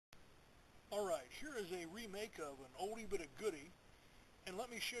Alright, here is a remake of an oldie but a goodie, and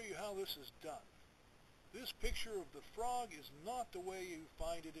let me show you how this is done. This picture of the frog is not the way you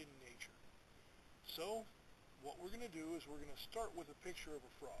find it in nature. So, what we're going to do is we're going to start with a picture of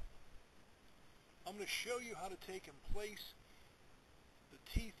a frog. I'm going to show you how to take and place the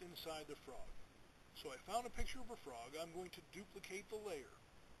teeth inside the frog. So I found a picture of a frog. I'm going to duplicate the layer.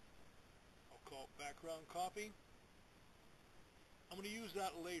 I'll call it background copy. I'm going to use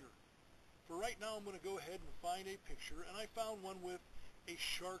that later. For right now, I'm going to go ahead and find a picture, and I found one with a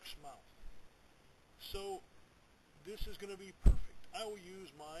shark's mouth. So this is going to be perfect. I will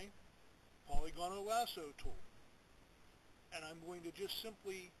use my polygonal lasso tool, and I'm going to just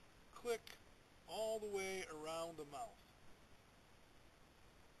simply click all the way around the mouth.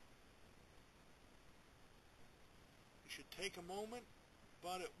 It should take a moment,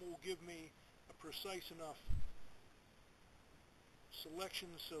 but it will give me a precise enough selection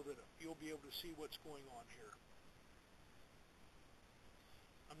so that you'll be able to see what's going on here.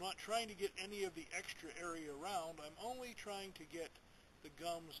 I'm not trying to get any of the extra area around. I'm only trying to get the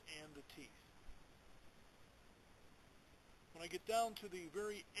gums and the teeth. When I get down to the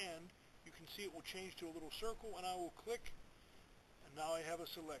very end, you can see it will change to a little circle, and I will click, and now I have a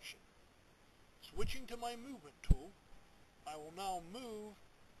selection. Switching to my movement tool, I will now move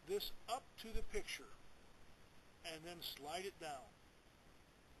this up to the picture and then slide it down.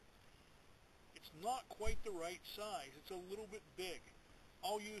 It's not quite the right size. It's a little bit big.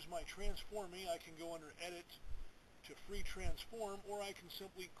 I'll use my Transform Me. I can go under Edit to free transform, or I can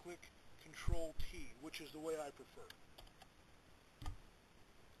simply click Control T, which is the way I prefer.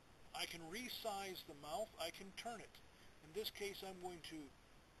 I can resize the mouth. I can turn it. In this case, I'm going to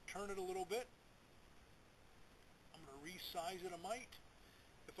turn it a little bit. I'm going to resize it a mite.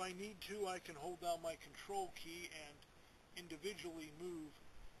 If I need to, I can hold down my Control key and individually move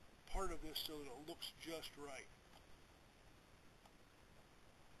part of this so that it looks just right.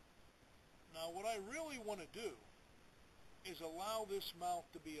 Now what I really want to do is allow this mouth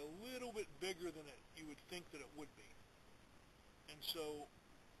to be a little bit bigger than you would think that it would be. And so,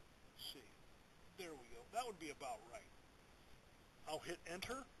 let's see, there we go. That would be about right. I'll hit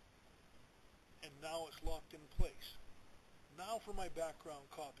enter, and now it's locked in place. Now for my background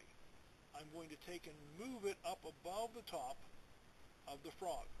copy. I'm going to take and move it up above the top of the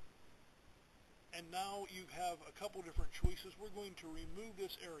frog. And now you have a couple different choices. We're going to remove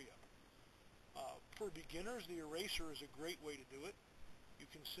this area. For beginners, the eraser is a great way to do it. You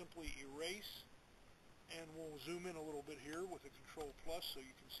can simply erase, and we'll zoom in a little bit here with a Control plus so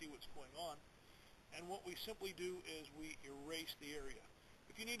you can see what's going on. And what we simply do is we erase the area.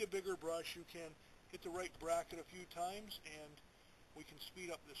 If you need a bigger brush, you can hit the right bracket a few times, and we can speed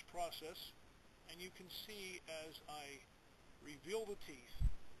up this process. And you can see as I reveal the teeth,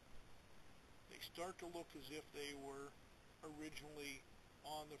 they start to look as if they were originally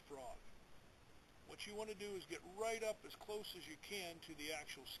on the frog. What you want to do is get right up as close as you can to the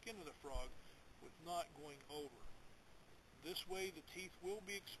actual skin of the frog with not going over. This way the teeth will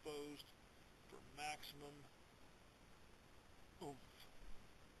be exposed for maximum oomph.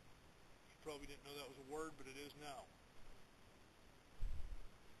 You probably didn't know that was a word, but it is now.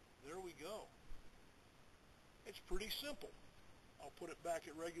 There we go. It's pretty simple. I'll put it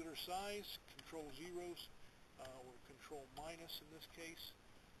back at regular size, Control zeros, or Control minus in this case.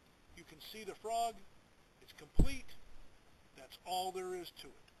 You can see the frog. It's complete. That's all there is to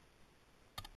it.